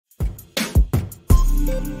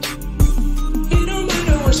It don't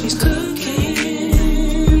matter what she's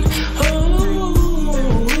cooking. Oh,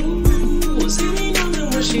 say me know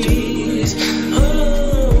what she's.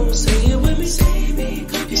 Oh, say it with me.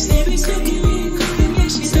 You say me cooking, yeah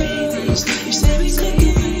she does. You say me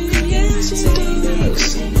cooking, yeah she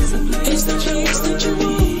does. It's the place that you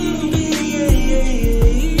want to be,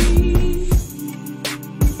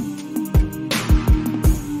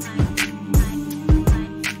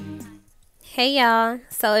 Hey y'all,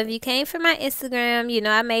 so if you came from my Instagram, you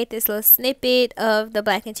know I made this little snippet of the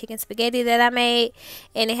blackened chicken spaghetti that I made,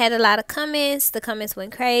 and it had a lot of comments. The comments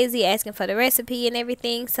went crazy asking for the recipe and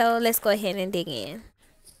everything, so let's go ahead and dig in.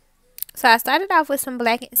 So I started off with some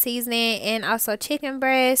blackened seasoning and also chicken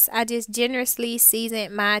breast. I just generously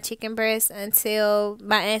seasoned my chicken breast until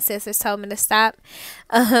my ancestors told me to stop.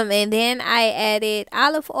 And then I added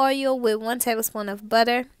olive oil with 1 tablespoon of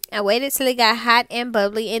butter. I waited till it got hot and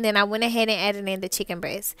bubbly, and then I went ahead and added in the chicken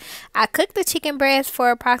breast. I cooked the chicken breast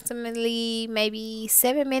for approximately maybe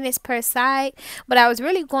 7 minutes per side, but I was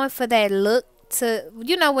really going for that look to,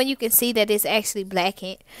 you know, when you can see that it's actually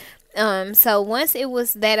blackened. So once it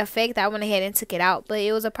was that effect, I went ahead and took it out, but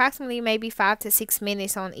it was approximately maybe 5 to 6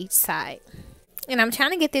 minutes on each side. And I'm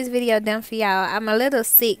trying to get this video done for y'all. I'm a little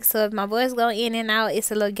sick, so if my voice go in and out,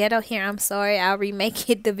 it's a little ghetto here. I'm sorry. I'll remake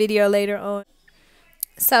it the video later on.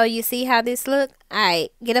 So you see how this look?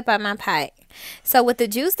 Alright, get up out my pot. So with the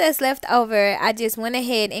juice that's left over, I just went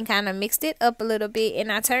ahead and kind of mixed it up a little bit,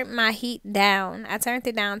 and I turned my heat down. I turned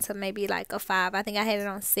it down to maybe like a 5. I think I had it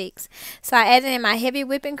on 6. So I added in my heavy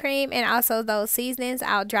whipping cream and also those seasonings.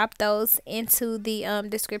 I'll drop those into the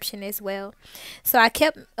description as well. So I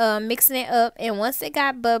kept mixing it up, and once it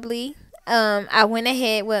got bubbly, I went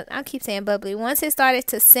ahead, well, I keep saying bubbly. Once it started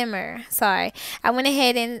to simmer, I went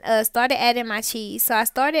ahead and started adding my cheese. So I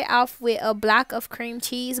started off with a block of cream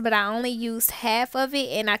cheese, but I only used half of it,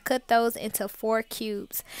 and I cut those into 4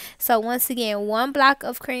 cubes. So once again, 1 block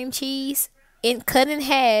of cream cheese cut in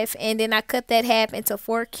half, and then I cut that half into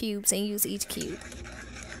 4 cubes and use each cube.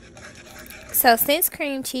 So since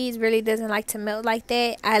cream cheese really doesn't like to melt like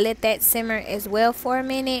that, I let that simmer as well for a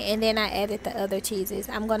minute, and then I added the other cheeses.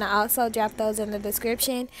 I'm going to also drop those in the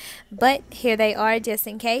description, but here they are just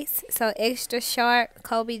in case. So extra sharp,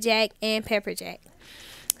 Colby Jack, and pepper jack.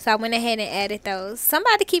 So I went ahead and added those.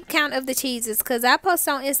 Somebody keep count of the cheeses, because I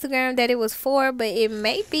posted on Instagram that it was 4, but it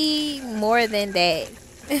may be more than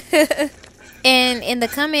that. And in the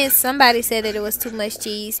comments, somebody said that it was too much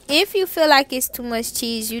cheese. If you feel like it's too much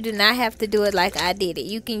cheese, you do not have to do it like I did it.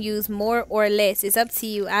 You can use more or less. It's up to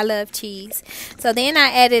you. I love cheese. So then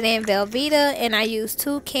I added in Velveeta, and I used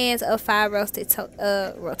 2 cans of 5 roasted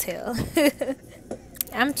Rotel.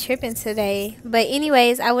 I'm tripping today. But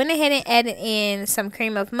anyways, I went ahead and added in some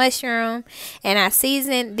cream of mushroom, and I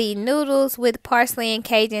seasoned the noodles with parsley and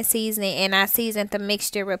Cajun seasoning, and I seasoned the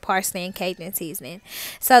mixture with parsley and Cajun seasoning.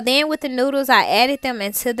 So then with the noodles, I added them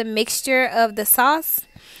into the mixture of the sauce,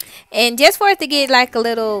 and just for it to get like a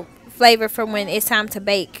little flavor for when it's time to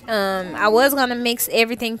bake. I was gonna mix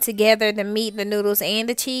everything together, the meat, the noodles, and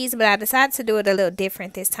the cheese, but I decided to do it a little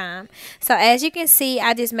different this time. So as you can see,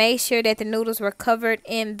 I just made sure that the noodles were covered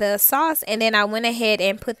in the sauce, and then I went ahead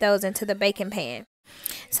and put those into the baking pan.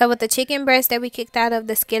 So with the chicken breast that we kicked out of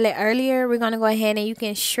the skillet earlier, we're gonna go ahead and you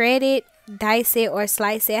can shred it, dice it, or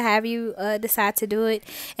slice it, however you decide to do it.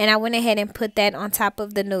 And I went ahead and put that on top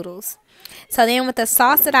of the noodles. So then with the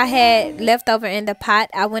sauce that I had left over in the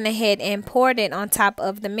pot, I went ahead and poured it on top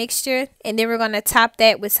of the mixture, and then we're going to top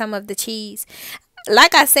that with some of the cheese.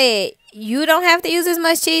 Like I said, you don't have to use as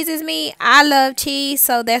much cheese as me. I love cheese,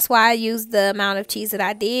 so that's why I used the amount of cheese that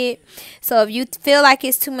I did. So if you feel like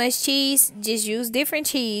it's too much cheese, just use different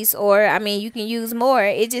cheese, or I mean you can use more.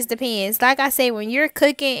 It just depends. Like I say, when you're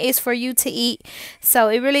cooking, it's for you to eat, so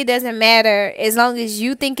it really doesn't matter. As long as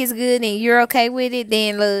you think it's good and you're okay with it,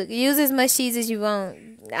 then look, use as much cheese as you want.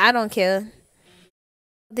 I don't care.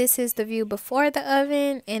 This is the view before the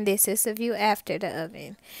oven, and this is the view after the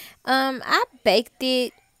oven. I baked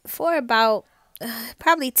it for about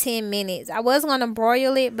probably 10 minutes. I was going to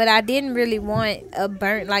broil it, but I didn't really want a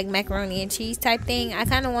burnt like macaroni and cheese type thing. I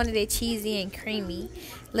kind of wanted it cheesy and creamy.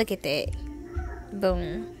 Look at that.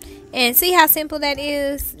 Boom. And see how simple that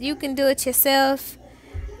is? You can do it yourself.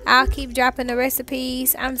 I'll keep dropping the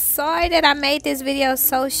recipes. I'm sorry that I made this video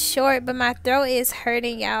so short, but my throat is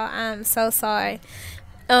hurting, y'all. I'm so sorry.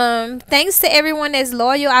 Thanks to everyone that's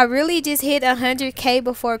loyal. I really just hit 100K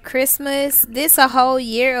before Christmas. This a whole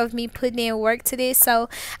year of me putting in work to this, so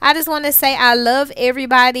I just want to say I love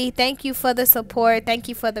everybody. Thank you for the support. Thank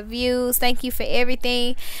you for the views. Thank you for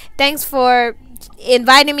everything. Thanks for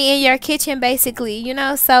inviting me in your kitchen, basically, you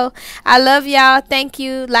know. So I love y'all. Thank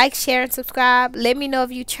you. Like, share, and subscribe. Let me know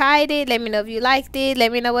if you tried it. Let me know if you liked it.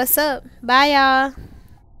 Let me know what's up. Bye, y'all.